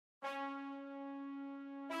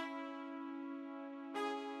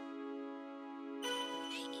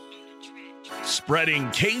Spreading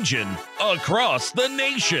Cajun across the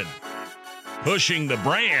nation. Pushing the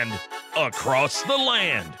brand across the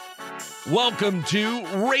land. Welcome to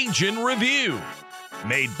Ragin' Review.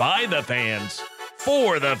 Made by the fans,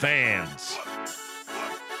 for the fans.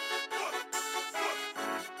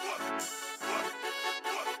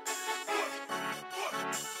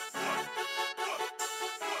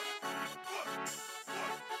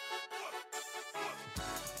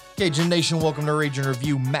 Cajun Nation, welcome to Ragin'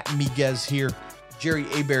 Review. Matt Miguez here. Jerry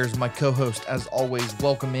Abear is my co-host. As always,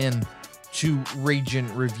 welcome in to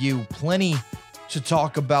Ragin' Review. Plenty to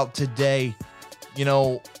talk about today. You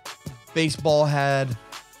know, baseball had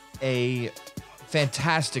a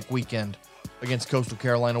fantastic weekend against Coastal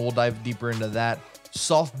Carolina. We'll dive deeper into that.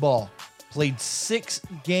 Softball played 6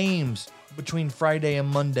 games between Friday and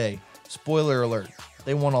Monday. Spoiler alert,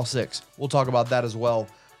 they won all 6. We'll talk about that as well.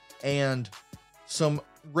 And some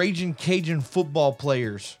Ragin' Cajun football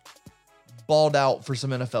players balled out for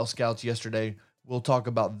some NFL scouts yesterday. We'll talk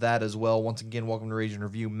about that as well. Once again, welcome to Ragin'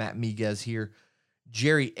 Review. Matt Miguez here.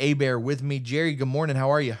 Jerry Abear with me. Jerry, good morning.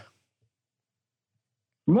 How are you?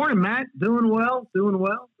 Good morning, Matt. Doing well.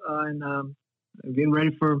 And getting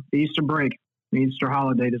ready for the Easter break, the Easter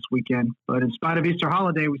holiday this weekend. But in spite of Easter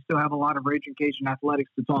holiday, we still have a lot of Ragin' Cajun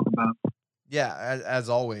athletics to talk about. Yeah, as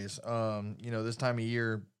always. This time of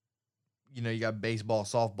year, you got baseball,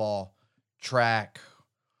 softball, track,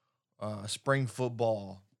 spring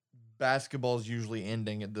football, basketball is usually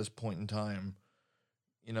ending at this point in time.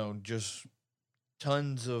 Just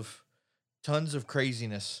tons of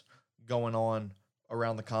craziness going on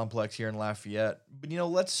around the complex here in Lafayette. But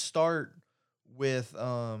let's start with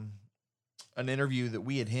an interview that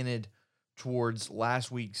we had hinted towards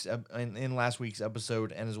last week's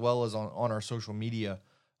episode, and as well as on our social media.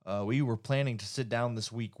 We were planning to sit down this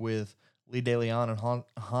week with Lee DeLeon and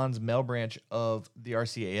Hans Melbranch of the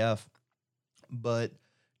RCAF, but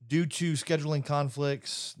due to scheduling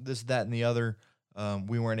conflicts, this, that, and the other,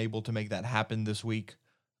 we weren't able to make that happen this week.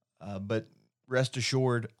 But rest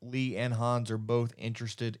assured, Lee and Hans are both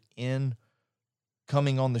interested in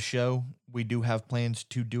coming on the show. We do have plans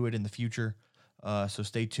to do it in the future, so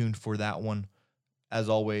stay tuned for that one. As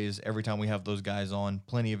always, every time we have those guys on,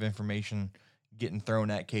 plenty of information getting thrown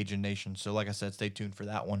at Cajun Nation. So like I said, stay tuned for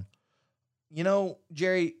that one.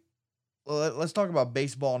 Jerry, let's talk about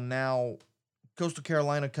baseball now. Coastal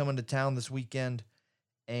Carolina coming to town this weekend,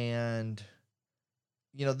 and,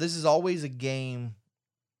 this is always a game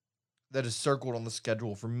that is circled on the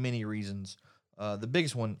schedule for many reasons. The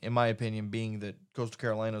biggest one, in my opinion, being that Coastal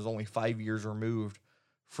Carolina is only 5 years removed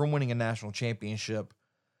from winning a national championship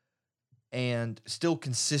and still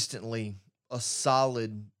consistently a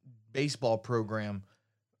solid baseball program.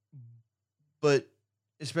 But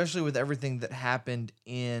especially with everything that happened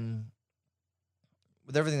in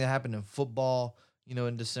football,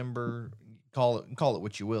 in December, call it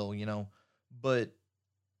what you will, but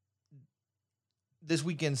this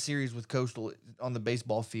weekend series with Coastal on the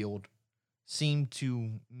baseball field seemed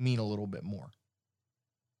to mean a little bit more.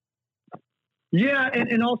 Yeah,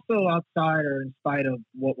 and also outside or in spite of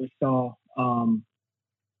what we saw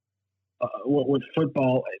with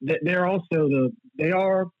football,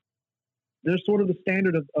 they're sort of the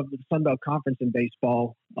standard of the Sun Belt Conference in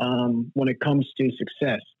baseball when it comes to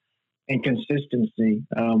success and consistency.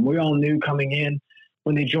 We all knew coming in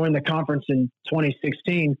when they joined the conference in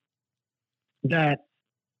 2016 that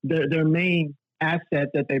their main asset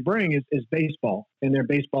that they bring is baseball and their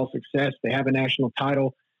baseball success. They have a national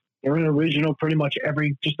title. They're in a regional pretty much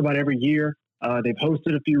just about every year. They've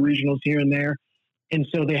hosted a few regionals here and there. And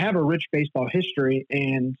so they have a rich baseball history.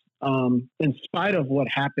 And in spite of what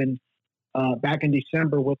happened back in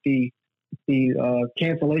December with the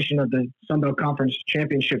cancellation of the Sun Belt Conference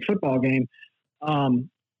Championship football game,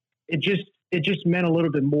 it just meant a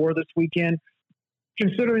little bit more this weekend,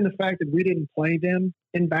 considering the fact that we didn't play them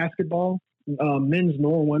in basketball, men's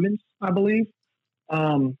nor women's, I believe.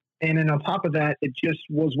 And then on top of that, it just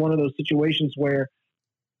was one of those situations where,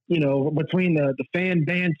 between the fan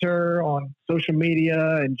banter on social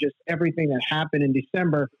media and just everything that happened in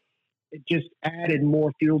December, it just added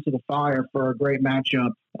more fuel to the fire for a great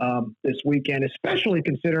matchup this weekend, especially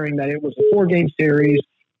considering that it was a 4-game series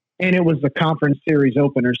and it was the conference series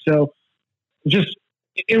opener. So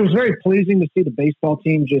it was very pleasing to see the baseball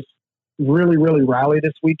team just really, really rally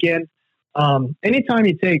this weekend. Anytime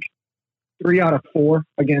you take 3 out of 4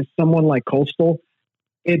 against someone like Coastal,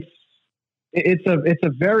 it's a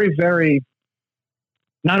very, very,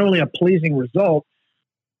 not only a pleasing result,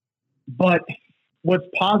 but what's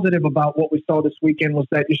positive about what we saw this weekend was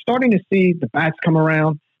that you're starting to see the bats come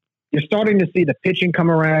around. You're starting to see the pitching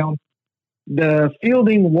come around. The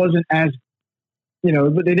fielding wasn't as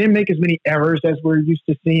but they didn't make as many errors as we're used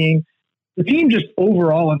to seeing. The team just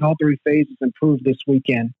overall in all three phases improved this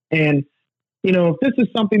weekend. And, if this is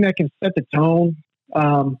something that can set the tone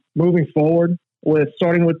moving forward,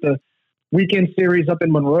 starting with the weekend series up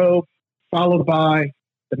in Monroe, followed by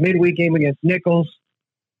the midweek game against Nichols,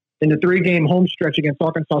 and the 3-game home stretch against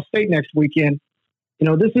Arkansas State next weekend,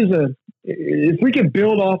 if we can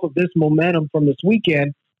build off of this momentum from this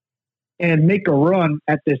weekend and make a run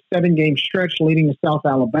at this 7-game stretch leading to South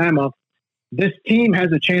Alabama, this team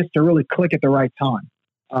has a chance to really click at the right time.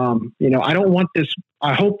 I don't want this.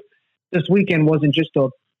 I hope this weekend wasn't just a,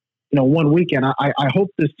 one weekend. I hope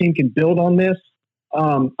this team can build on this.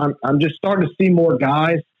 I'm just starting to see more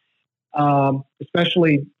guys,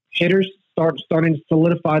 especially hitters, starting to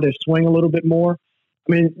solidify their swing a little bit more.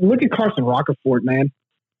 I mean, look at Carson Roccaforte, man.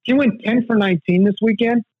 He went 10 for 19 this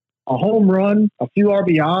weekend, a home run, a few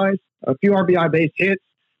RBIs, a few RBI base hits.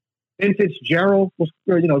 Ben Fitzgerald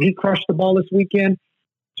he crushed the ball this weekend.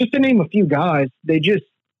 Just to name a few guys,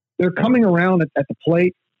 they're coming around at the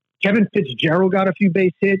plate. Kevin Fitzgerald got a few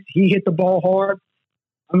base hits. He hit the ball hard.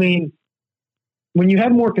 I mean, when you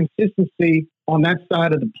have more consistency on that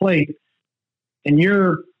side of the plate and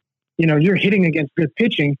you're hitting against good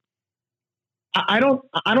pitching, I don't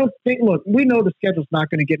think, look, we know the schedule's not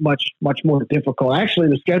going to get much more difficult. Actually,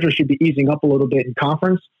 the schedule should be easing up a little bit in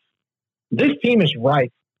conference. This team is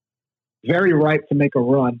ripe, very ripe to make a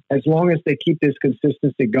run as long as they keep this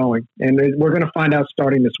consistency going. And we're going to find out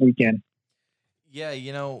starting this weekend. Yeah,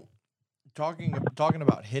 talking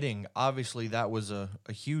about hitting, obviously that was a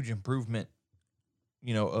huge improvement,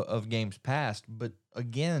 of games past. But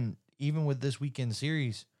again, even with this weekend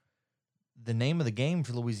series, the name of the game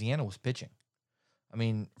for Louisiana was pitching. I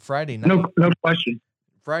mean, Friday night. No question.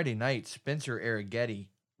 Friday night, Spencer Arrighetti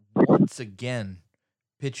once again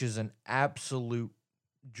pitches an absolute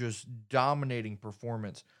just dominating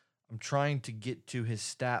performance. I'm trying to get to his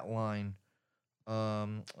stat line.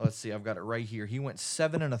 Let's see, I've got it right here. He went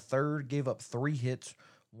 7 1/3, gave up 3 hits,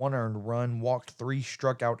 1 earned run, walked 3,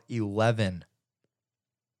 struck out 11.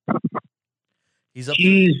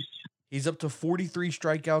 He's up to 43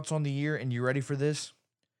 strikeouts on the year, and you ready for this?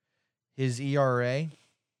 His ERA.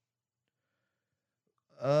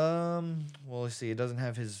 Well, let's see. It doesn't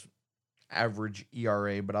have his average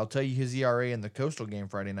ERA, but I'll tell you his ERA in the Coastal game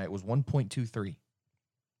Friday night was 1.23.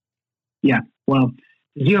 Yeah, well,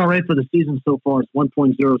 his ERA for the season so far is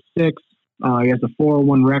 1.06. He has a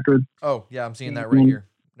 4.01 record. Oh, yeah, I'm seeing that right here.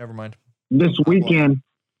 Never mind. This weekend,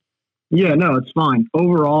 yeah, no, it's fine.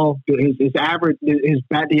 Overall, the average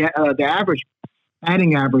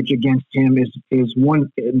batting average against him is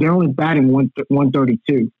one. They're only batting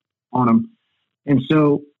 132 on him, and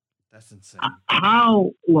so that's insane.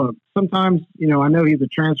 Look, sometimes I know he's a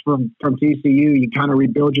transfer from TCU. You kind of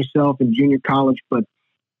rebuild yourself in junior college, but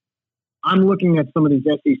I'm looking at some of these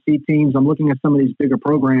SEC teams. I'm looking at some of these bigger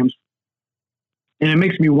programs, and it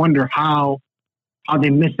makes me wonder how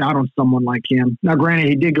they miss out on someone like him. Now, granted,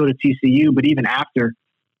 he did go to TCU, but even after,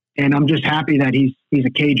 and I'm just happy that he's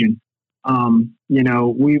a Cajun.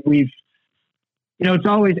 It's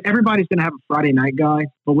always, everybody's going to have a Friday night guy,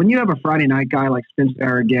 but when you have a Friday night guy like Spencer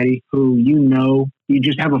Arrighetti, who you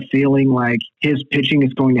just have a feeling like his pitching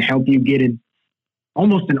is going to help you get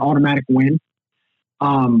almost an automatic win.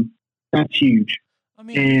 That's huge. I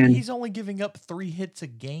mean, he's only giving up 3 hits a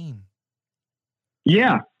game.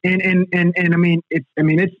 Yeah, and I mean,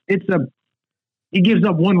 he gives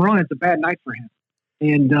up 1 run. It's a bad night for him.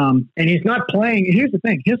 And he's not playing. Here's the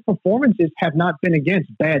thing: his performances have not been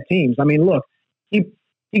against bad teams. I mean, look,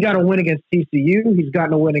 he got a win against TCU. He's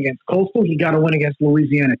gotten a win against Coastal. He got a win against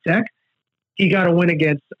Louisiana Tech. He got a win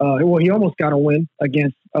against. He almost got a win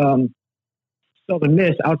against Southern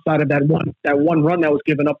Miss. Outside of that one run that was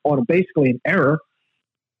given up on basically an error.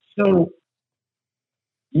 So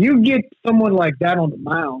you get someone like that on the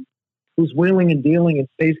mound who's wheeling and dealing and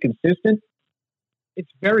stays consistent. It's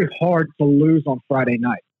very hard to lose on Friday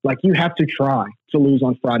night. Like, you have to try to lose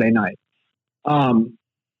on Friday night.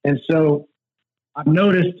 And so I've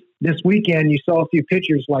noticed this weekend you saw a few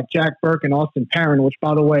pitchers like Jack Burke and Austin Perrin, which,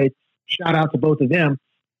 by the way, shout out to both of them.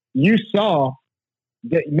 You saw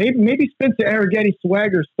that maybe Spencer Arrighetti's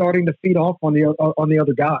swagger is starting to feed off on the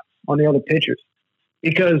other guys, on the other pitchers.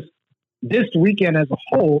 Because this weekend as a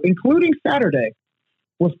whole, including Saturday,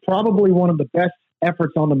 was probably one of the best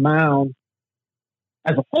efforts on the mound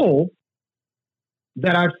as a whole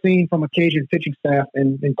that I've seen from a Cajun pitching staff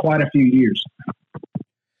in quite a few years.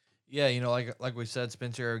 Yeah, like we said,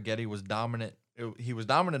 Spencer Arrighetti was dominant. He was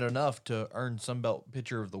dominant enough to earn Sunbelt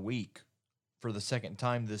Pitcher of the Week for the second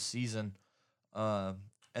time this season.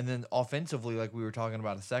 And then offensively, like we were talking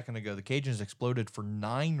about a second ago, the Cajuns exploded for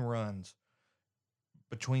 9 runs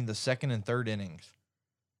between the second and third innings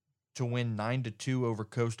to win 9-2 over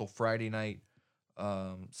Coastal Friday night.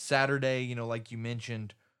 Saturday, you know, like you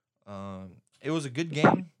mentioned, it was a good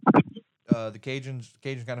game. The Cajuns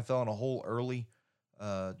kind of fell in a hole early,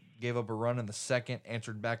 gave up a run in the second,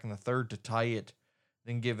 answered back in the third to tie it,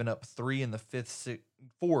 then giving up 4 in the fifth, in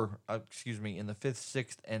the fifth,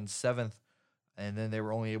 sixth, and seventh, and then they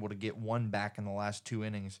were only able to get 1 back in the last 2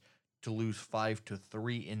 innings to lose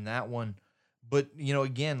 5-3 in that one. But, you know,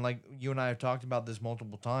 again, like you and I have talked about this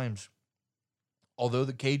multiple times, although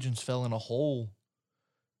the Cajuns fell in a hole,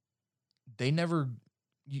 they never,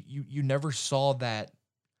 you never saw that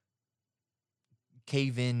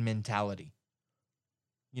cave-in mentality.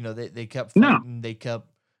 You know, they kept fighting. No. They kept,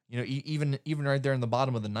 you know, even right there in the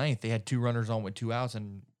bottom of the ninth, they had 2 runners on with 2 outs,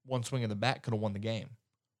 and 1 swing of the bat could have won the game.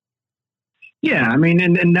 Yeah, I mean,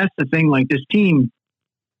 and that's the thing. Like this team,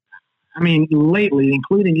 I mean, lately,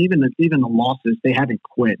 including even the losses, they haven't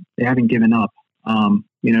quit. They haven't given up. You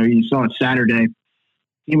know, you saw it Saturday.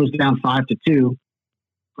 He was down 5-2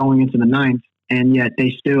 going into the ninth, and yet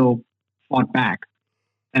they still fought back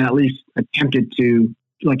and at least attempted to,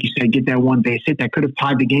 like you said, get that 1 base hit that could have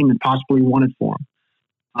tied the game and possibly won it for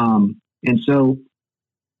them. And so,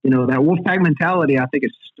 you know, that Wolfpack mentality, I think,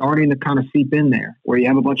 is starting to kind of seep in there, where you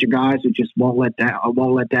have a bunch of guys who just won't let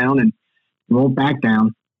down and won't back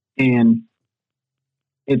down. And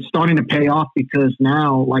it's starting to pay off because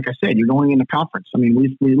now, like I said, you're going into conference. I mean,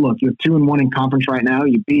 we look, you're 2-1 in conference right now.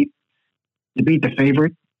 You beat the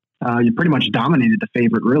favorite. You pretty much dominated the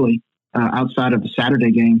favorite, really, outside of the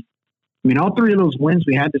Saturday game. I mean, all 3 of those wins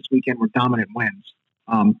we had this weekend were dominant wins.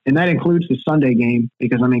 And that includes the Sunday game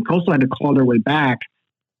because, I mean, Coastal had to claw their way back,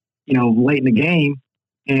 you know, late in the game,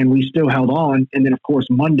 and we still held on. And then, of course,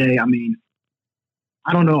 Monday, I mean,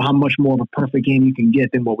 I don't know how much more of a perfect game you can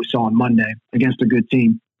get than what we saw on Monday against a good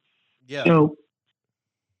team. Yeah. So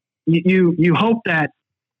you hope that,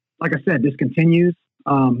 like I said, this continues.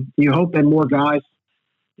 You hope that more guys,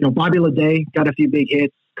 you know, Bobby Leday got a few big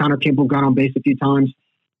hits. Connor Kimball got on base a few times.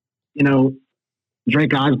 You know,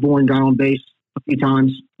 Drake Osborne got on base a few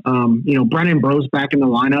times. You know, Brennan Bros back in the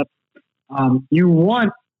lineup.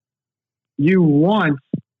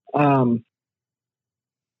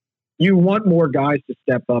 You want more guys to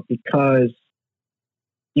step up because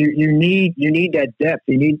you need that depth.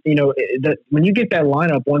 You need, you know, when you get that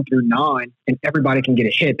lineup 1 through 9 and everybody can get a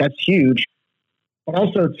hit, that's huge. But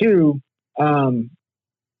also too,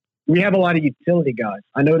 we have a lot of utility guys.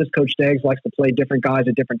 I notice Coach Deggs likes to play different guys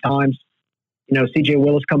at different times. You know, CJ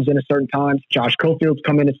Willis comes in at certain times. Josh Cofield's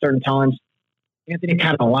come in at certain times. Anthony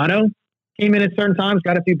Catalano came in at certain times,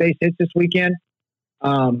 got a few base hits this weekend.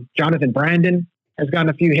 Jonathan Brandon has gotten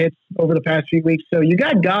a few hits over the past few weeks. So you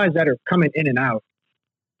got guys that are coming in and out.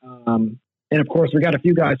 And of course, we got a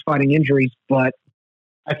few guys fighting injuries, but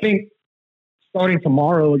I think starting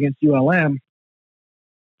tomorrow against ULM,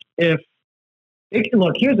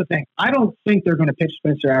 look, here's the thing. I don't think they're going to pitch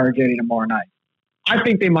Spencer Arrighetti tomorrow night. I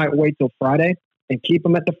think they might wait till Friday and keep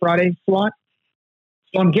him at the Friday slot.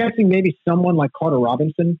 So I'm guessing maybe someone like Carter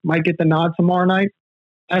Robinson might get the nod tomorrow night.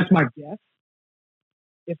 That's my guess.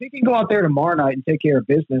 If he can go out there tomorrow night and take care of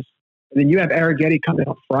business, and then you have Arrighetti coming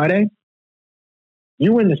on Friday,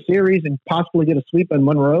 you win the series and possibly get a sweep in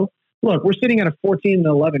Monroe. Look, we're sitting at a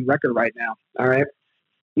 14-11 record right now. All right.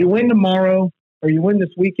 You win tomorrow or you win this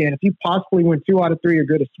weekend. If you possibly win 2 out of 3 or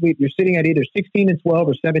get a sweep, you're sitting at either 16-12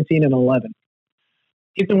 or 17-11.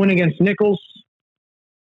 Get the win against Nichols.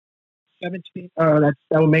 17. That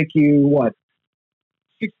will make you what?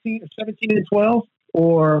 16 or 17-12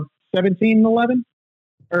 or 17-11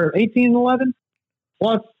 or 18-11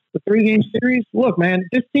 plus the 3-game series. Look, man,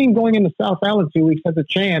 this team going into South Allen 2 weeks has a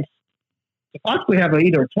chance to possibly have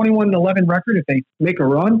either a 21-11 record if they make a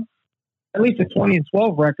run, at least a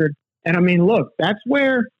 20-12 record. And I mean, look, that's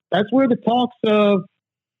where the talks of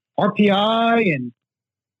RPI and,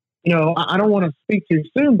 you know, I don't want to speak too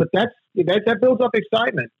soon, but that builds up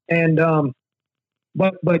excitement. And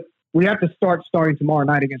but we have to start starting tomorrow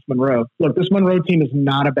night against Monroe. Look, this Monroe team is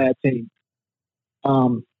not a bad team.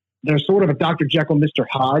 They're sort of a Dr. Jekyll, Mr.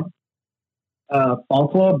 Hyde ball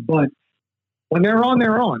club, but when they're on,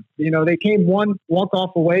 they're on. You know, they came 1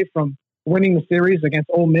 walk-off away from winning the series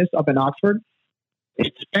against Ole Miss up in Oxford.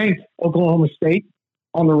 They spanked Oklahoma State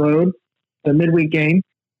on the road, the midweek game.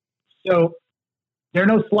 So they're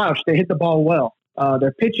no slouch. They hit the ball well.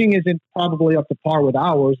 Their pitching isn't probably up to par with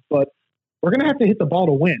ours, but we're going to have to hit the ball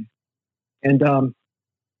to win. And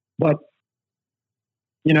but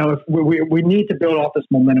you know, if we need to build off this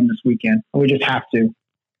momentum this weekend. We just have to.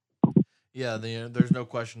 Yeah, there's no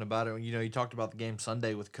question about it. You talked about the game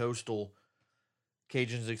Sunday with Coastal.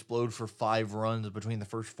 Cajuns explode for 5 runs between the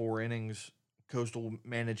first 4 innings. Coastal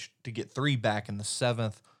managed to get 3 back in the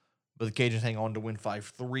 7th, but the Cajuns hang on to win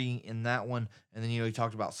 5-3 in that one. And then, you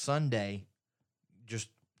talked about Sunday, just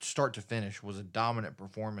start to finish was a dominant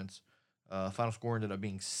performance. Final score ended up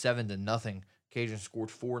being 7-0. Cajuns scored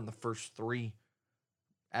 4 in the first 3,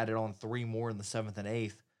 added on 3 more in the 7th and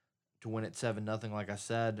 8th to win it 7-0. Like I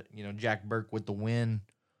said, Jack Burke with the win.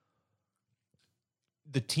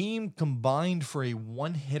 The team combined for a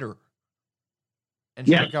 1-hitter and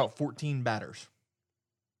struck out 14 batters.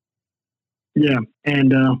 Yeah,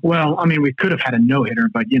 and well, I mean, we could have had a no-hitter,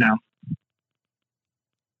 but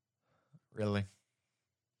Really?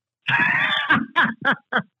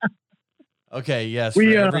 Okay, yes.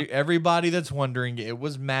 Everybody that's wondering, it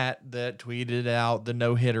was Matt that tweeted out the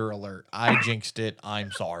no-hitter alert. I jinxed it.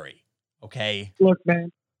 I'm sorry. Okay. Look,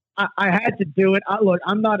 man, I had to do it.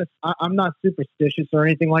 I'm not superstitious or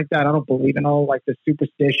anything like that. I don't believe in all like the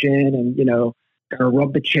superstition and gotta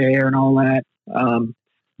rub the chair and all that.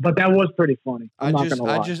 But that was pretty funny. I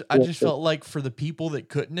just felt like for the people that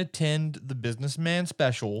couldn't attend the businessman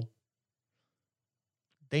special,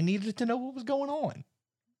 they needed to know what was going on.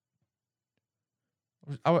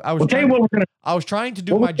 I was trying to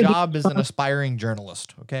do my job as an aspiring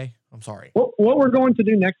journalist. Okay, I'm sorry. What we're going to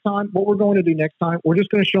do next time? We're just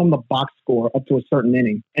going to show them the box score up to a certain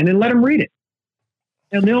inning, and then let them read it,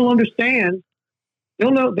 and they'll understand.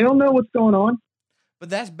 They'll know what's going on. But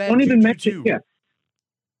that's bad. Don't even mention. Yeah.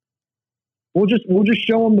 We'll just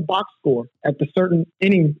show them the box score at the certain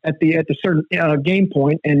inning at the certain game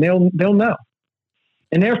point, and they'll know.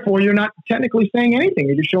 And therefore, you're not technically saying anything.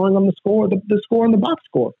 You're just showing them the score, the score and the box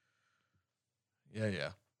score. Yeah.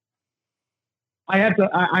 I have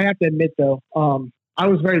to admit though, I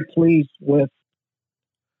was very pleased with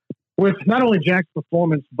not only Jack's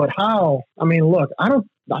performance, but how. I mean, look, I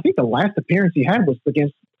think the last appearance he had was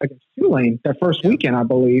against Tulane that first weekend, I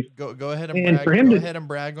believe. Go ahead and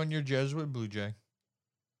brag on your Jesuit Blue Jay.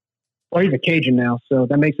 Well, he's a Cajun now, so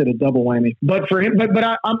that makes it a double whammy. But for him,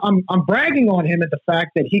 but I'm bragging on him at the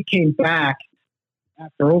fact that he came back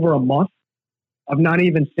after over a month of not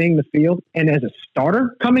even seeing the field, and as a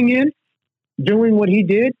starter coming in, doing what he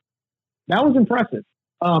did, that was impressive.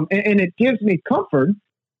 And it gives me comfort,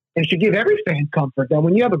 and should give every fan comfort that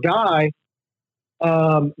when you have a guy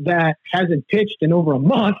that hasn't pitched in over a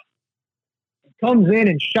month, comes in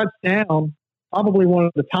and shuts down probably one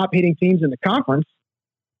of the top hitting teams in the conference.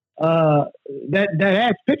 That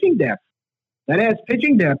adds pitching depth.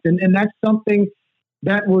 And that's something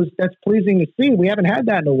that's pleasing to see. We haven't had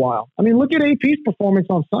that in a while. I mean, look at AP's performance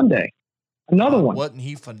on Sunday. Another one. Wasn't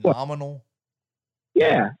he phenomenal?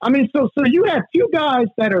 Yeah. I mean, so you have 2 guys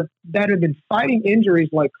that have been fighting injuries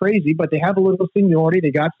like crazy, but they have a little seniority.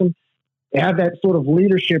 They have that sort of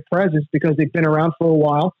leadership presence because they've been around for a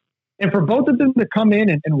while. And for both of them to come in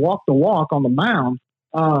and walk the walk on the mound,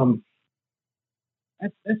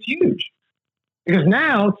 that's huge. Because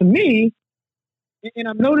now, to me, and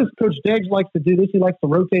I've noticed Coach Deggs likes to do this. He likes to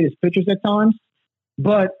rotate his pitchers at times.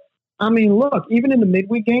 But, I mean, look, even in the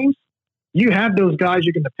midweek games, you have those guys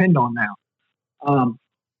you can depend on now.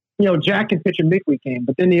 Jack can pitch a midweek game,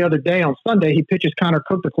 but then the other day on Sunday, he pitches Connor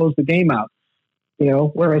Cook to close the game out.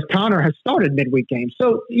 Whereas Connor has started midweek games.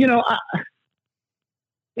 So,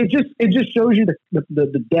 it just shows you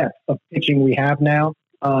the depth of pitching we have now.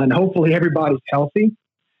 And hopefully everybody's healthy.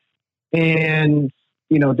 And,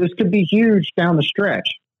 this could be huge down the stretch.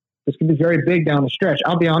 This could be very big down the stretch.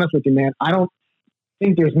 I'll be honest with you, man. I don't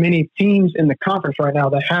think there's many teams in the conference right now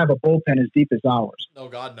that have a bullpen as deep as ours. No,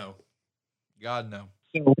 God, no. God, no.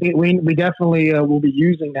 So we definitely will be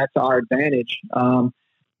using that to our advantage. And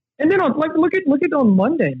then look at on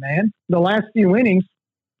Monday, man. The last few innings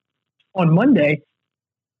on Monday.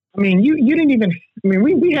 I mean, you didn't even. I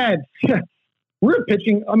mean, we had we're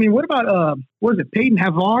pitching. I mean, what about what is it, Peyton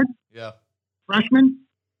Havard? Yeah, freshman.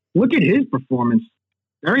 Look at his performance.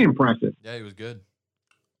 Very impressive. Yeah, he was good.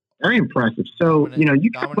 Very impressive. So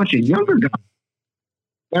you got a bunch of younger guys.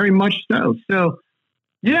 Very much so. So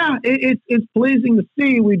yeah, it's pleasing to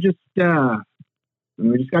see. We just got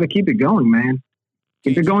to keep it going, man.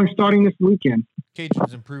 Keep it going starting this weekend.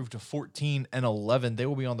 Cajuns improved to 14-11. They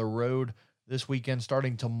will be on the road this weekend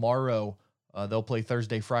starting tomorrow. They'll play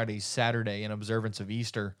Thursday, Friday, Saturday in observance of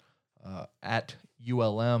Easter at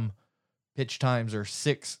ULM. Pitch times are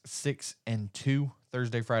 6, 6, and 2,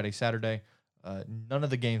 Thursday, Friday, Saturday. None of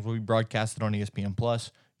the games will be broadcasted on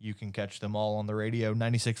ESPN+. You can catch them all on the radio,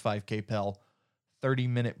 96.5 KPEL,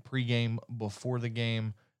 30-minute pregame before the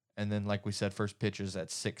game. And then, like we said, first pitches at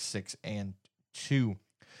 6, 6, and 2.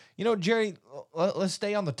 You know, Jerry, let's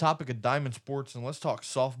stay on the topic of diamond sports and let's talk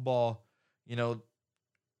softball. You know,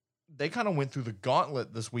 they kind of went through the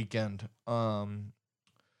gauntlet this weekend. A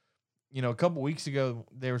couple weeks ago,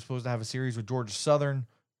 they were supposed to have a series with Georgia Southern,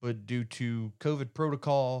 but due to COVID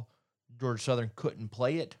protocol, Georgia Southern couldn't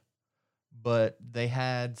play it. But they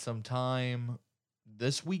had some time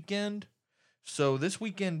this weekend. So this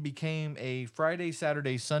weekend became a Friday,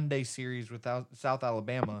 Saturday, Sunday series with South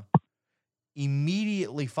Alabama,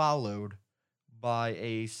 immediately followed by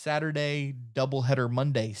a Saturday doubleheader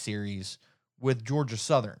Monday series with Georgia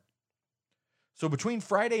Southern. So between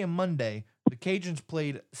Friday and Monday, the Cajuns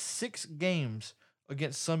played 6 games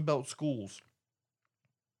against Sunbelt schools.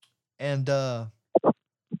 And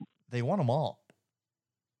they won them all.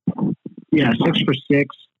 Yeah, 6 for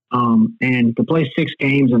 6. And to play 6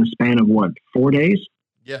 games in a span of what, 4 days?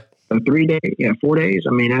 Yeah. So 3 days? Yeah, 4 days.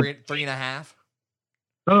 I mean, that's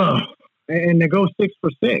 3.5. And to go 6 for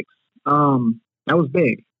 6. That was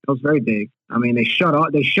big. That was very big. I mean, they shut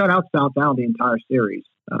out South Al the entire series.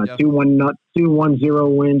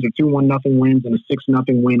 2-1-0 wins or 2-1-0 wins and a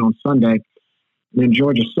 6-0 win on Sunday. And then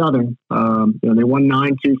Georgia Southern, they won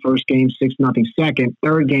 9-2 first game, 6-0 second.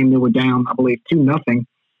 Third game they were down, I believe, 2-0,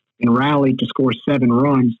 and rallied to score 7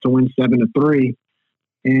 runs to win 7-3.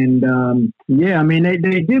 And I mean,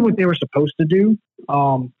 they did what they were supposed to do.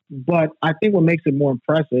 But I think what makes it more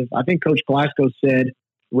impressive, I think Coach Glasgow said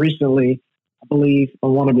recently, I believe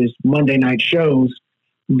on one of his Monday night shows,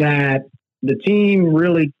 that the team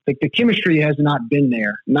really, like, the chemistry has not been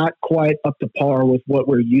there, not quite up to par with what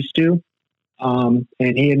we're used to. And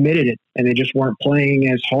he admitted it, and they just weren't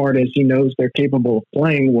playing as hard as he knows they're capable of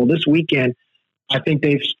playing. Well, this weekend, I think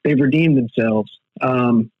they've redeemed themselves.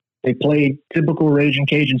 They played typical Raging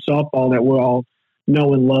Cajun softball that we all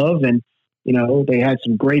know and love, and they had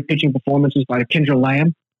some great pitching performances by Kendra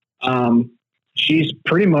Lamb. She's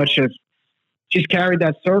pretty much she's carried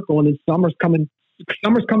that circle, and then Summer's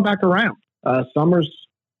come back around. Summer's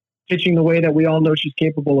pitching the way that we all know she's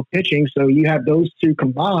capable of pitching. So you have those two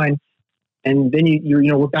combined, and then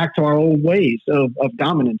we're back to our old ways of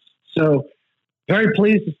dominance. So very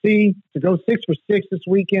pleased to go 6 for 6 this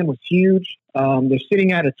weekend was huge. They're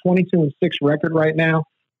sitting at a 22-6 record right now.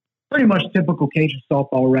 Pretty much typical Cajun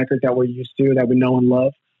softball record that we're used to, that we know and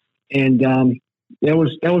love. And that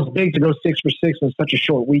was big to go 6 for 6 in such a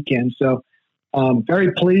short weekend. So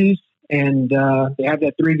very pleased. And they have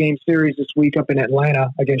that 3-game series this week up in Atlanta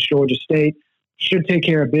against Georgia State. Should take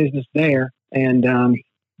care of business there. And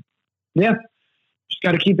just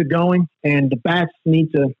got to keep it going. And the bats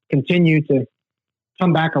need to continue to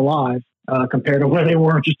come back alive compared to where they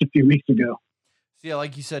were just a few weeks ago. So yeah,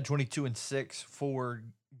 like you said, 22-6 for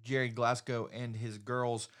Jerry Glasgow and his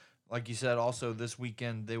girls. Like you said, also this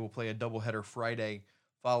weekend they will play a doubleheader Friday,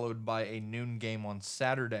 followed by a noon game on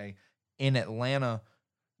Saturday in Atlanta.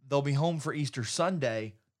 They'll be home for Easter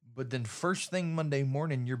Sunday, but then first thing Monday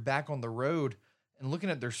morning, you're back on the road. And looking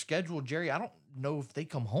at their schedule, Jerry, I don't know if they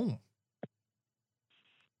come home.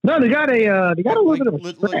 No, they got a little bit of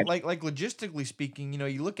a stretch. Like logistically speaking,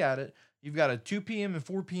 you look at it, you've got a 2 p.m. and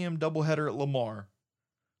 4 p.m. doubleheader at Lamar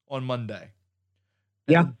on Monday.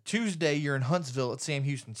 And then Tuesday, you're in Huntsville at Sam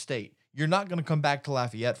Houston State. You're not going to come back to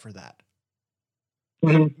Lafayette for that.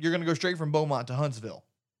 Mm-hmm. You're going to go straight from Beaumont to Huntsville.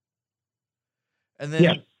 And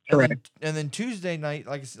then, and then Tuesday night,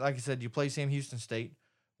 like I said, you play Sam Houston State.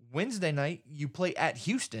 Wednesday night, you play at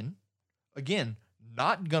Houston. Again,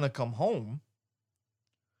 not going to come home.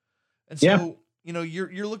 And so,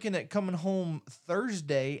 you're looking at coming home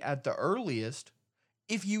Thursday at the earliest,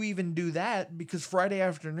 if you even do that, because Friday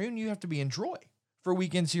afternoon you have to be in Troy for a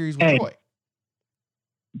weekend series with Troy.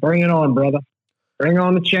 Bring it on, brother. Bring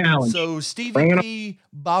on the challenge. So Stevie P,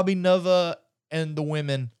 Bobby Nova, and the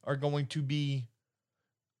women are going to be,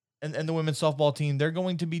 and the women's softball team, they're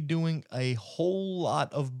going to be doing a whole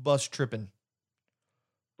lot of bus tripping.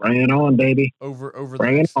 Bring it on, baby. Over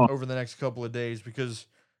the next couple of days, because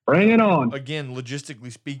bring it on. Again,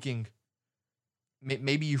 logistically speaking,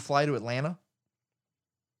 maybe you fly to Atlanta.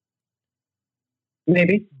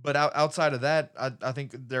 Maybe. But outside of that, I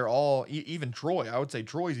think they're all, even Troy, I would say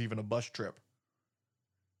Troy's even a bus trip.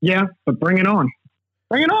 Yeah, but bring it on.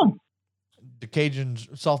 Bring it on. The Cajuns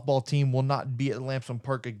softball team will not be at Lamson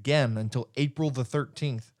Park again until April the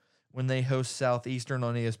 13th when they host Southeastern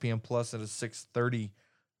on ESPN Plus at a 6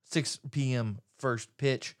 p.m. first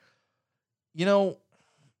pitch.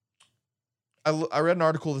 I read an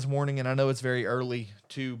article this morning, and I know it's very early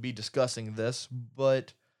to be discussing this,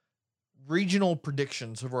 but regional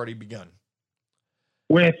predictions have already begun.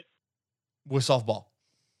 With softball.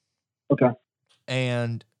 Okay.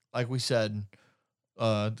 And like we said,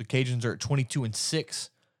 the Cajuns are at 22-6.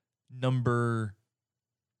 number.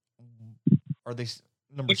 Are they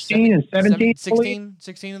number 16 and 17?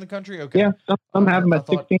 16 in the country? Okay. Yeah, some have them at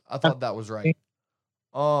 16. I thought that was right.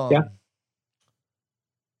 Yeah.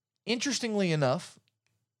 Interestingly enough,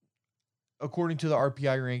 according to the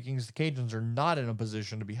RPI rankings, the Cajuns are not in a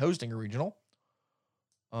position to be hosting a regional.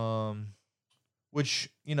 Which,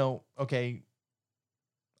 okay,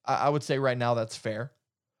 I would say right now that's fair.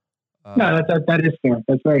 No, that is fair.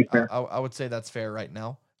 That's very fair. I would say that's fair right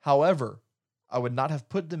now. However, I would not have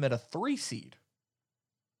put them at a 3 seed.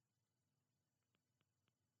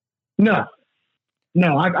 No,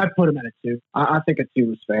 I put them at a 2. I think a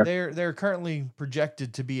 2 is fair. They're currently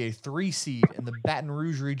projected to be a 3 seed in the Baton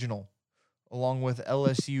Rouge Regional, along with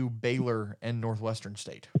LSU, Baylor, and Northwestern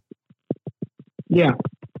State. Yeah.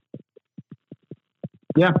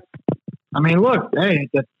 I mean, look, hey,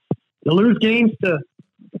 you lose games to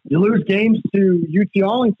UT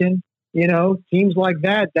Arlington. Teams like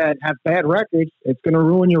that have bad records. It's going to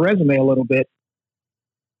ruin your resume a little bit.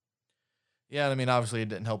 Yeah, I mean, obviously it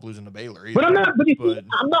didn't help losing to Baylor either. But I'm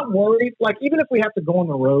not worried. Like, even if we have to go on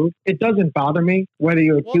the road, it doesn't bother me whether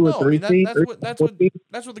you're a 2 or 3 seed. That's what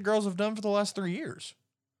the girls have done for the last 3 years.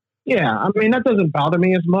 Yeah, I mean, that doesn't bother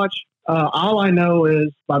me as much. All I know is,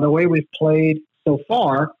 by the way we've played so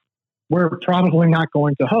far, we're probably not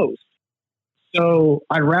going to host. So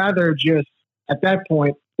I'd rather just, at that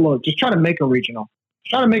point, look, just try to make a regional.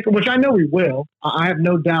 Which I know we will. I have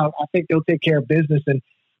no doubt. I think they'll take care of business and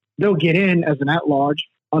they'll get in as an at-large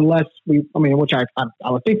unless which I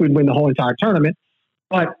would think we'd win the whole entire tournament.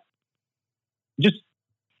 But just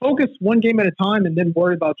focus one game at a time and then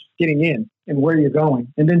worry about just getting in and where you're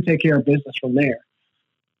going and then take care of business from there.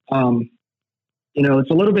 It's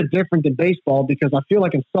a little bit different than baseball because I feel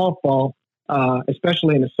like in softball,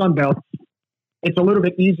 especially in the Sun Belt, it's a little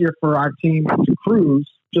bit easier for our team to cruise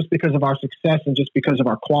just because of our success and just because of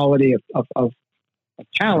our quality of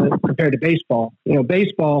talent compared to baseball.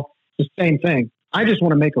 Baseball is the same thing. I just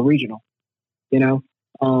want to make a regional,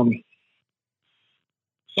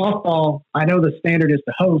 softball, I know the standard is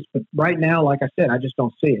to host, but right now, like I said, I just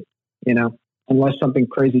don't see it, unless something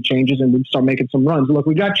crazy changes and we start making some runs. Look,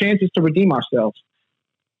 we got chances to redeem ourselves.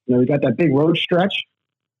 We got that big road stretch.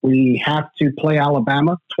 We have to play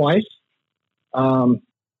Alabama twice. So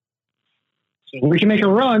we can make a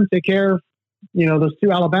run, take care of, those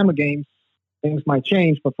 2 Alabama games. Things might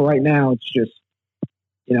change, but for right now, it's just,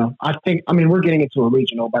 we're getting into a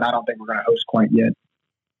regional, but I don't think we're going to host quite yet.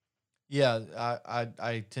 Yeah,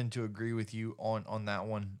 I tend to agree with you on that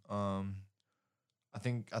one. I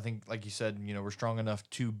think like you said, we're strong enough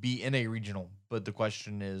to be in a regional, but the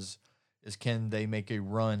question is can they make a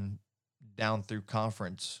run down through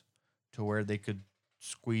conference to where they could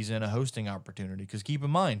squeeze in a hosting opportunity? Because keep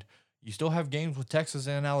in mind, you still have games with Texas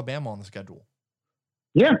and Alabama on the schedule.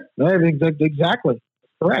 Yeah, exactly.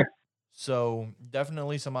 Correct. So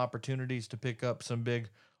definitely some opportunities to pick up some big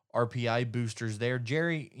RPI boosters there.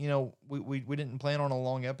 Jerry, we didn't plan on a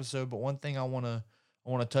long episode, but one thing I want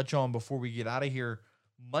to touch on before we get out of here.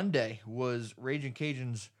 Monday was Raging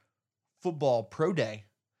Cajuns football pro day,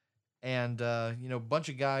 and a bunch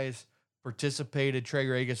of guys participated. Trey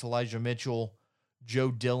Regis, Elijah Mitchell,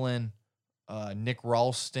 Joe Dillon, Nick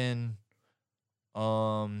Ralston.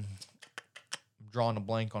 I'm drawing a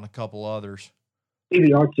blank on a couple others.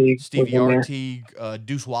 Stevie Artigue,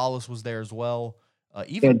 Deuce Wallace was there as well.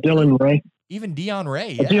 Even Dylan Ray. Even Dion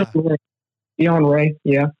Ray. Yeah. Dion Ray,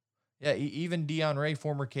 yeah. Yeah, even Dion Ray,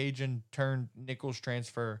 former Cajun turned Nichols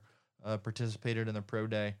transfer, participated in the pro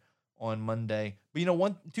day on Monday.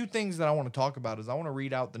 But two things that I want to talk about is I want to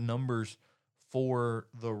read out the numbers for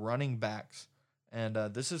the running backs. And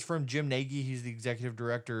this is from Jim Nagy. He's the executive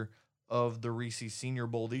director of the Reese Senior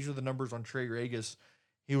Bowl. These are the numbers on Trey Regis.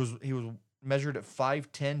 He was measured at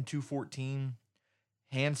 5'10", 214,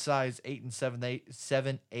 hand size 8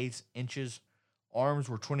 7/8 inches. Arms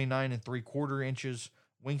were 29 3/4 inches.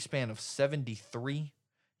 Wingspan of 73.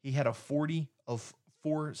 He had a 40 of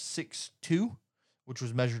 4.62, which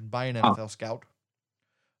was measured by an NFL scout.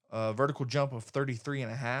 Vertical jump of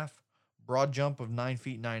 33.5. Broad jump of 9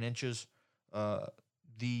 feet 9 inches.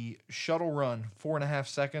 The shuttle run 4.5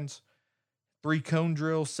 seconds. 3 cone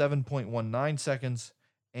drill 7.19 seconds.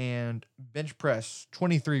 And bench press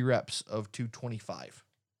 23 reps of 225.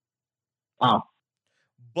 Wow.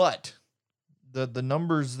 But the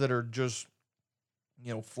numbers that are just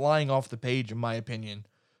flying off the page, in my opinion,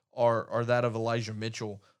 are that of Elijah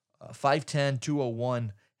Mitchell. 5'10",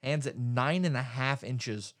 201, hands at 9.5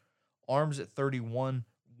 inches, arms at 31,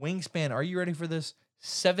 wingspan, are you ready for this?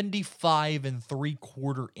 75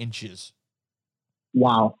 3/4 inches.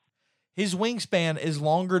 Wow. His wingspan is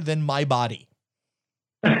longer than my body.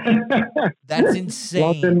 That's insane.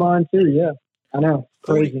 Lost in mine too. Yeah, I know.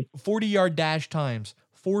 Crazy. 40-yard dash times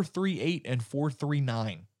 4.38 and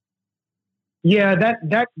 4.39. Yeah,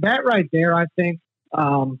 that right there, I think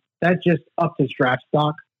that just upped his draft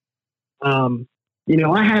stock. I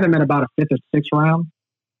had him at about a fifth or sixth round,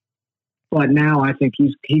 but now I think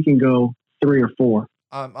he can go 3 or 4.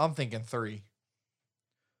 I'm thinking 3.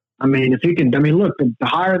 I mean, if he can, look, the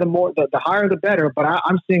higher the higher the better. But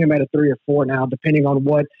I'm seeing him at a 3 or 4 now, depending on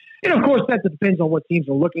what. Of course, that depends on what teams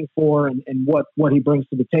are looking for and what he brings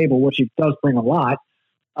to the table, which he does bring a lot.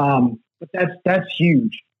 But that's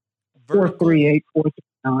huge. 4.38, 4.39.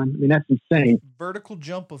 I mean, that's insane. Vertical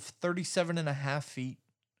jump of 37.5 feet,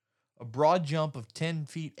 a broad jump of 10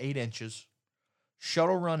 feet 8 inches,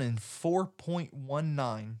 shuttle run in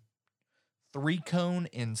 4.19, 3-cone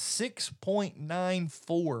in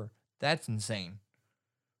 6.94. That's insane.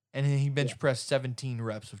 And then he bench pressed 17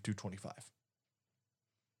 reps of 225.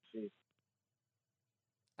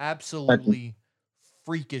 Absolutely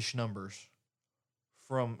freakish numbers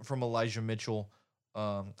from Elijah Mitchell.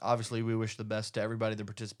 Obviously, we wish the best to everybody that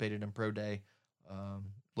participated in Pro Day.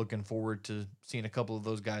 Looking forward to seeing a couple of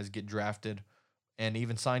those guys get drafted and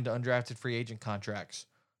even signed to undrafted free agent contracts.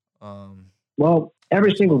 Well,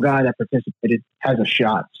 every single guy that participated has a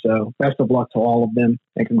shot. So best of luck to all of them,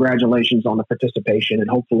 and congratulations on the participation. And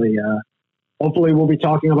hopefully we'll be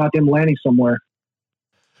talking about them landing somewhere.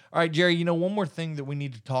 All right, Jerry, one more thing that we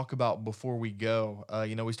need to talk about before we go.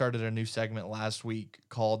 We started a new segment last week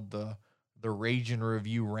called the Rage and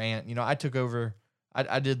Review Rant. I took over.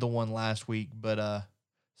 I did the one last week, but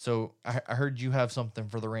so I heard you have something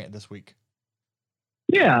for the rant this week.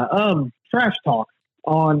 Yeah, trash talk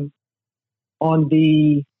on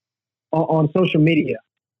social media.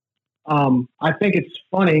 I think it's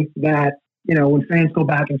funny that when fans go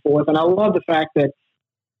back and forth, and I love the fact that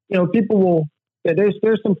people will. There's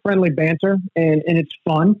some friendly banter and it's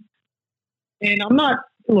fun. And I'm not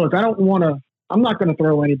going to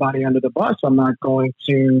throw anybody under the bus. I'm not going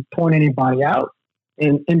to point anybody out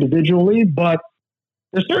individually, but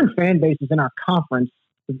there's certain fan bases in our conference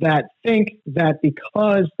that think that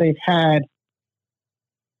because they've had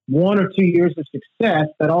 1 or 2 years of success,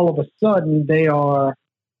 that all of a sudden they are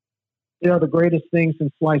the greatest thing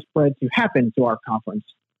since sliced bread to happen to our conference.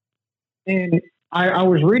 And I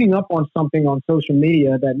was reading up on something on social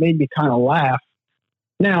media that made me kind of laugh.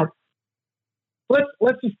 Now,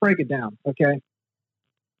 let's just break it down, okay?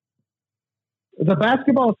 The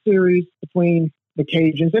basketball series between the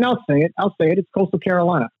Cajuns, and I'll say it, it's Coastal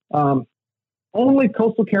Carolina. Only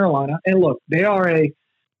Coastal Carolina. And look, they are a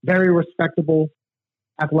very respectable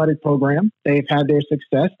athletic program. They've had their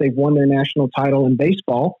success. They've won their national title in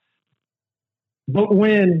baseball. But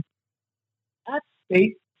when App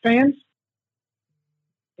State fans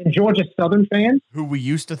and Georgia Southern fans, who we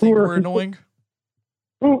used to think were annoying,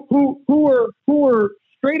 who were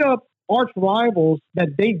straight up arch rivals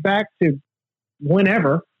that date back to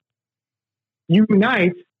whenever,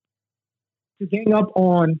 unite to gang up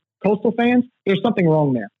on Coastal fans, there's something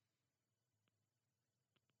wrong there.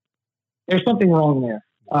 There's something wrong there.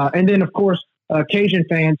 And then, of course, Cajun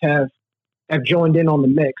fans have joined in on the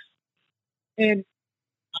mix. And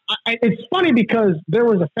it's funny because there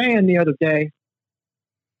was a fan the other day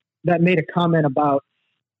that made a comment about,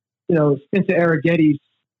 Spencer Arrighetti's.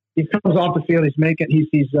 He comes off the field,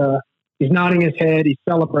 he's nodding his head, he's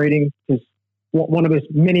celebrating one of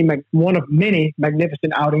many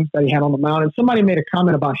magnificent outings that he had on the mound. And somebody made a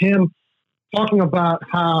comment about him talking about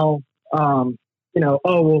how, the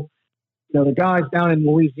guys down in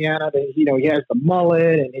Louisiana, he has the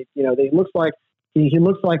mullet and he looks like he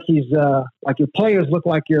looks like he's like your players look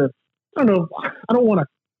like you're. I don't want to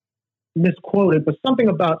misquote it, but something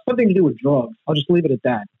to do with drugs. I'll just leave it at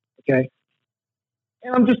that. Okay.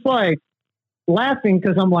 And I'm just like laughing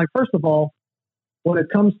because I'm like, first of all, when it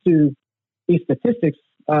comes to these statistics,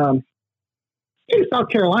 South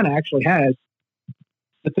Carolina actually has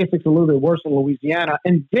statistics a little bit worse than Louisiana.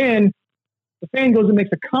 And then the fan goes and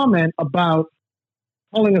makes a comment about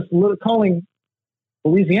calling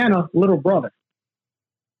Louisiana little brother.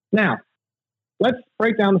 Now, let's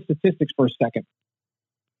break down the statistics for a second.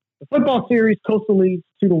 The football series, Coastal leads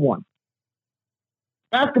 2-1.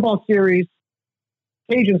 Basketball series,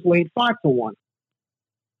 Cajuns lead 5-1. The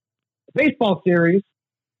baseball series,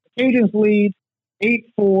 the Cajuns lead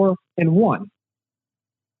 8-4-1.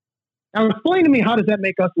 Now, explain to me, how does that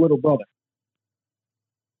make us little brother?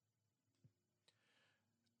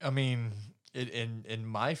 I mean, in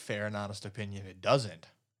my fair and honest opinion, it doesn't.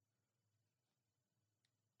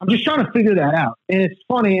 I'm just trying to figure that out, and it's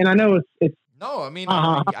funny, and I know it's. No, I mean,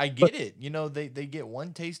 I get it. They get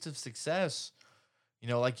one taste of success,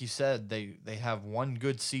 like you said, they have one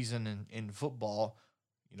good season in football.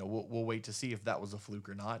 We'll wait to see if that was a fluke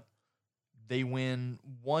or not. They win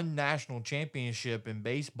one national championship in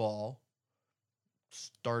baseball.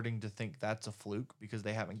 Starting to think that's a fluke because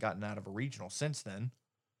they haven't gotten out of a regional since then.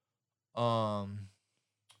 So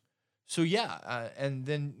yeah, and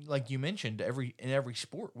then like you mentioned, in every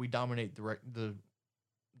sport we dominate the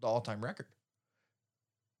all-time record.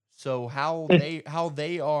 So how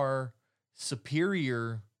they are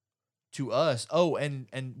superior to us. Oh,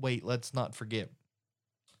 and wait, let's not forget.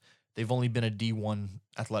 They've only been a D1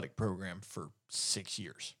 athletic program for 6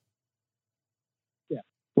 years. Yeah.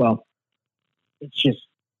 Well, it's just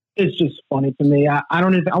funny to me. I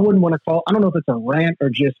wouldn't want to call. I don't know if it's a rant or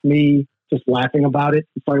just me just laughing about it.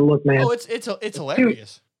 It's like, look, man. Oh, it's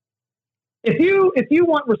hilarious. If you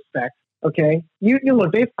want respect, okay, you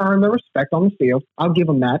look. They've earned their respect on the field. I'll give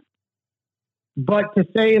them that. But to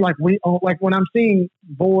say like when I'm seeing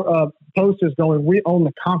posters going, we own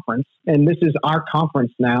the conference and this is our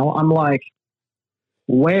conference now. I'm like,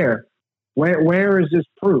 where is this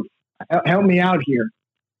proof? Help me out here.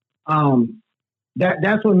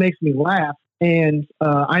 That's what makes me laugh. And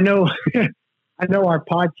I know our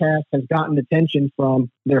podcast has gotten attention from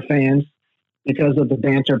their fans because of the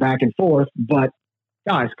banter back and forth. But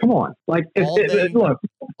guys, come on! Like, look,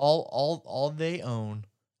 all they own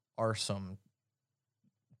are some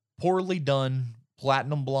poorly done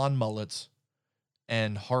platinum blonde mullets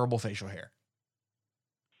and horrible facial hair.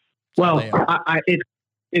 Well,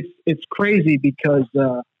 it's crazy because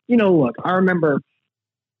look, I remember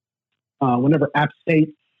whenever App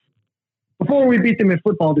State, before we beat them in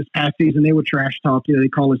football this past season, they would trash talk. They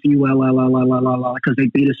call us ULLLLLL because they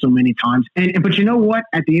beat us so many times. But you know what?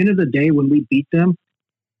 At the end of the day, when we beat them,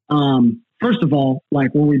 first of all,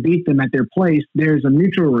 like when we beat them at their place, there's a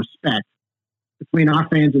mutual respect between our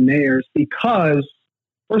fans and theirs because,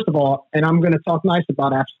 first of all, and I'm going to talk nice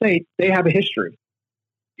about App State, they have a history.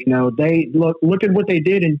 They look at what they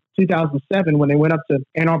did in 2007 when they went up to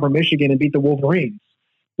Ann Arbor, Michigan and beat the Wolverines,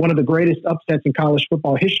 one of the greatest upsets in college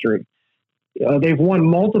football history. They've won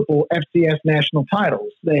multiple FCS national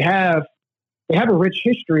titles. They have a rich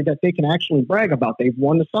history that they can actually brag about. They've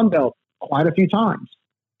won the Sun Belt quite a few times.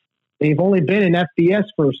 They've only been in FBS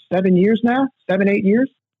for 7 years now, 8 years.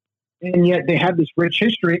 And yet they have this rich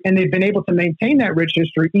history, and they've been able to maintain that rich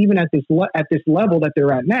history even at this level that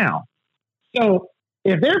they're at now. So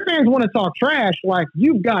if their fans want to talk trash, like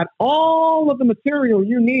you've got all of the material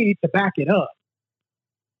you need to back it up.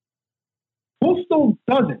 Coastal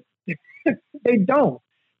doesn't. They don't.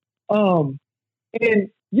 And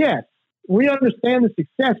yes, we understand the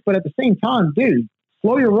success, but at the same time, dude,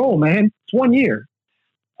 slow your roll, man. It's 1 year.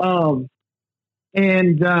 I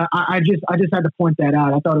just had to point that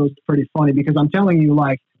out. I thought it was pretty funny because I'm telling you,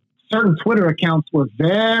 like, certain Twitter accounts were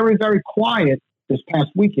very, very quiet this past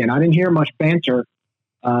weekend. I didn't hear much banter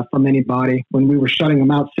from anybody when we were shutting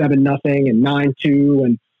them out 7-0 and 9-2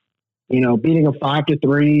 and, beating them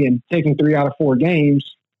 5-3 and taking 3 out of 4 games.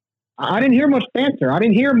 I didn't hear much banter. I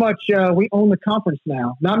didn't hear much, we own the conference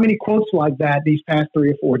now. Not many quotes like that these past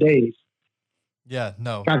 3 or 4 days. Yeah,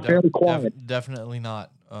 no. Got fairly quiet. Definitely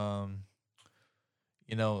not.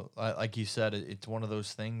 Like you said, it's one of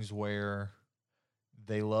those things where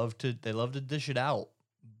they love to dish it out,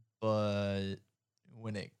 but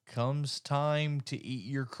when it comes time to eat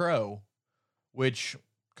your crow, which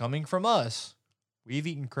coming from us, we've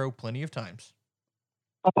eaten crow plenty of times.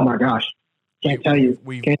 Oh my gosh. Can't tell you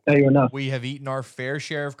enough. We have eaten our fair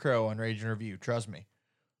share of crow on Rage and Review. Trust me.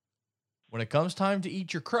 When it comes time to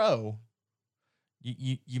eat your crow,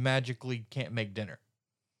 you magically can't make dinner.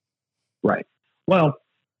 Right. Well,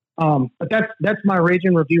 but that's my Rage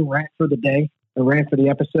and Review rant for the day, the rant for the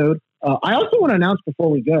episode. I also want to announce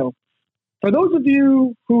before we go, for those of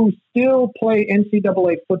you who still play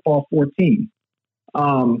NCAA football 14,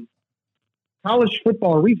 college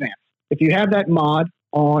football revamp. If you have that mod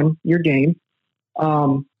on your game,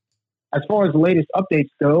 as far as the latest updates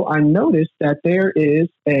go, I noticed that there is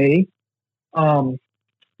a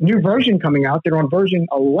new version coming out. They're on version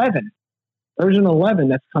 11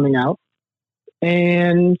 that's coming out.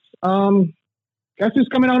 And guess who's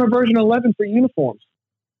coming out on version 11 for uniforms?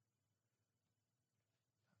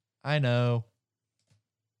 I know.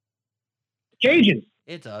 Cajuns.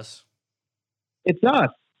 It's us. It's us.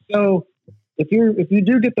 So if you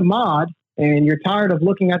do get the mod and you're tired of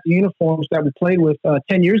looking at the uniforms that we played with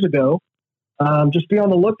 10 years ago, just be on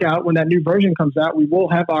the lookout. When that new version comes out, we will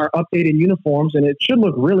have our updated uniforms, and it should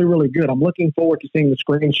look really, really good. I'm looking forward to seeing the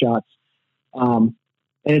screenshots.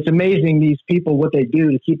 And it's amazing, these people, what they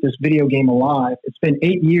do to keep this video game alive. It's been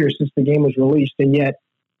 8 years since the game was released, and yet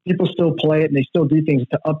people still play it and they still do things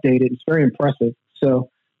to update it. It's very impressive. So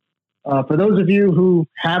for those of you who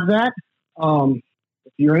have that,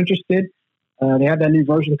 if you're interested, they have that new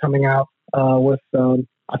version coming out with,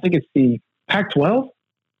 I think it's the Pac-12,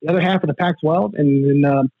 the other half of the Pac-12, and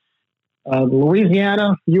then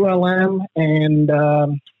Louisiana, ULM, and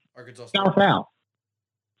Arkansas South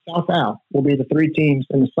Al will be the three teams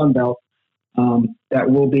in the Sun Belt that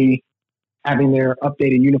will be having their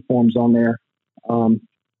updated uniforms on there on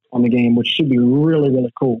the game, which should be really,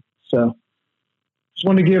 really cool. So just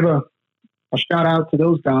want to give a shout out to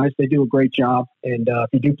those guys. They do a great job. And if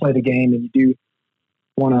you do play the game and you do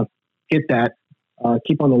want to get that,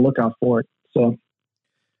 keep on the lookout for it. So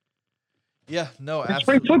yeah, no, absolutely.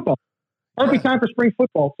 Spring football. Perfect time for spring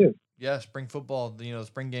football too. Yeah, spring football. You know, the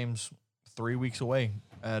spring game's 3 weeks away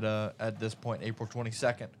at this point, April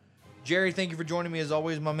 22nd. Jerry, thank you for joining me as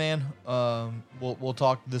always, my man. We'll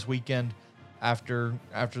talk this weekend after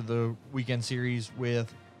the weekend series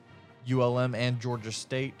with ULM and Georgia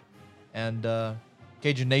State. And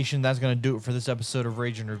Cajun Nation, that's going to do it for this episode of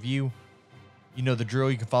Rage and Review. You know the drill.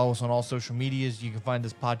 You can follow us on all social medias. You can find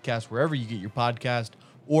this podcast wherever you get your podcast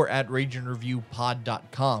or at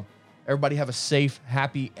rageandreviewpod.com. Everybody have a safe,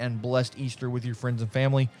 happy, and blessed Easter with your friends and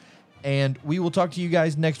family. And we will talk to you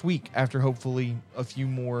guys next week after hopefully a few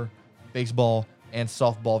more baseball and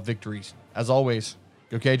softball victories. As always,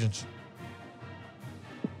 go Cajuns.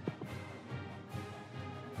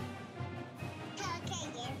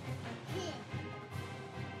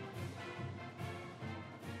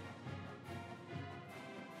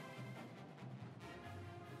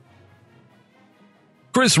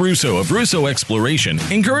 Chris Russo of Russo Exploration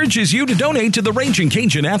encourages you to donate to the Raging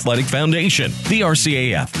Cajun Athletic Foundation. The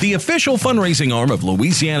RCAF, the official fundraising arm of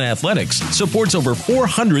Louisiana Athletics, supports over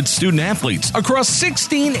 400 student athletes across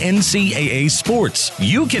 16 NCAA sports.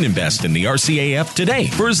 You can invest in the RCAF today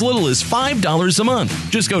for as little as $5 a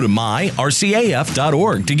month. Just go to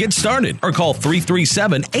myrcaf.org to get started or call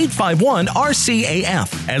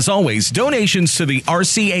 337-851-RCAF. As always, donations to the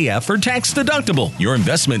RCAF are tax deductible. Your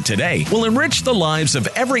investment today will enrich the lives of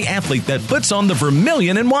every athlete that puts on the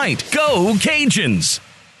vermilion and white. Go Cajuns!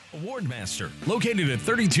 Awardmaster, located at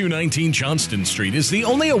 3219 Johnston Street, is the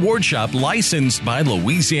only award shop licensed by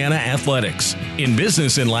Louisiana Athletics. In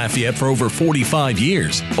business in Lafayette for over 45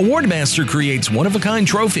 years, Awardmaster creates one-of-a-kind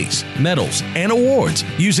trophies, medals, and awards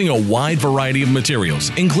using a wide variety of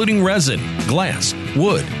materials, including resin, glass,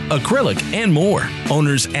 wood, acrylic, and more.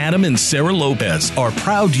 Owners Adam and Sarah Lopez are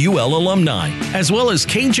proud UL alumni, as well as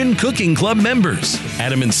Cajun Cooking Club members.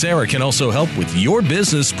 Adam and Sarah can also help with your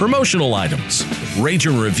business promotional items. Rage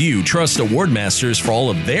and Review trust Awardmasters for all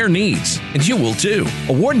of their needs, and you will too.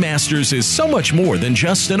 Awardmasters is so much more than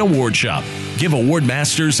just an award shop. Give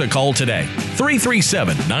Awardmasters a call today,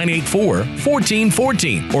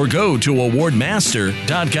 337-984-1414, or go to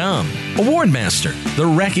awardmaster.com. Awardmaster, the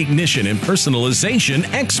recognition and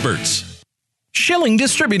personalization experts. Schilling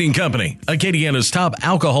Distributing Company, Acadiana's top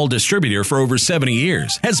alcohol distributor for over 70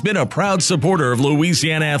 years, has been a proud supporter of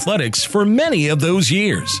Louisiana Athletics for many of those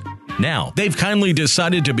years. Now, they've kindly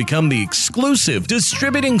decided to become the exclusive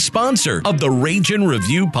distributing sponsor of the Rage and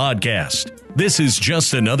Review podcast. This is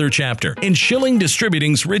just another chapter in Schilling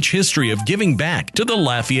Distributing's rich history of giving back to the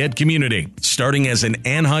Lafayette community. Starting as an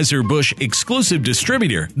Anheuser-Busch exclusive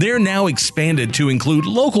distributor, they're now expanded to include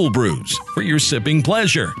local brews for your sipping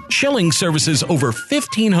pleasure. Schilling services over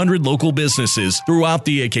 1,500 local businesses throughout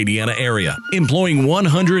the Acadiana area, employing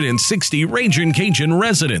 160 Ragin' Cajun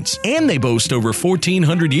residents, and they boast over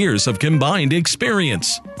 1,400 years of combined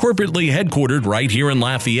experience. Corporately headquartered right here in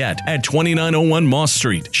Lafayette at 2901 Moss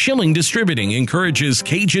Street, Schilling Distributing encourages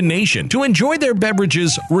Cajun Nation to enjoy their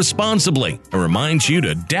beverages responsibly and reminds you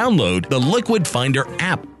to download the Liquid Finder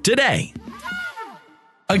app today.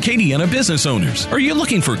 Acadiana business owners, are you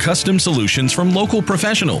looking for custom solutions from local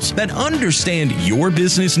professionals that understand your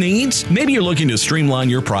business needs? Maybe you're looking to streamline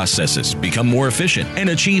your processes, become more efficient, and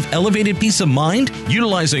achieve elevated peace of mind?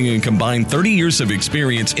 Utilizing and combine 30 years of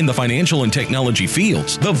experience in the financial and technology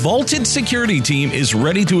fields, the Vaulted Security team is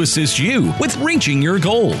ready to assist you with reaching your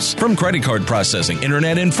goals. From credit card processing,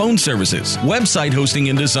 internet and phone services, website hosting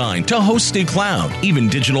and design, to hosted cloud, even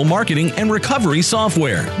digital marketing and recovery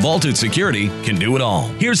software, Vaulted Security can do it all.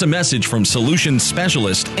 Here's a message from Solutions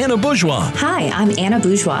Specialist Anna Bourgeois. Hi, I'm Anna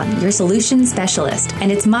Bourgeois, your Solutions Specialist,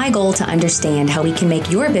 and it's my goal to understand how we can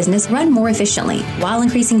make your business run more efficiently while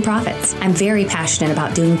increasing profits. I'm very passionate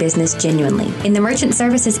about doing business genuinely. In the merchant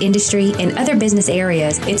services industry and other business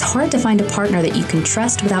areas, it's hard to find a partner that you can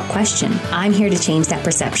trust without question. I'm here to change that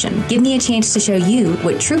perception. Give me a chance to show you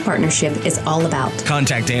what true partnership is all about.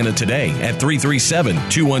 Contact Anna today at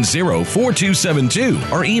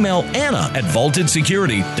 337-210-4272 or email Anna at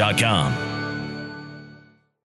vaultedsecurity.com.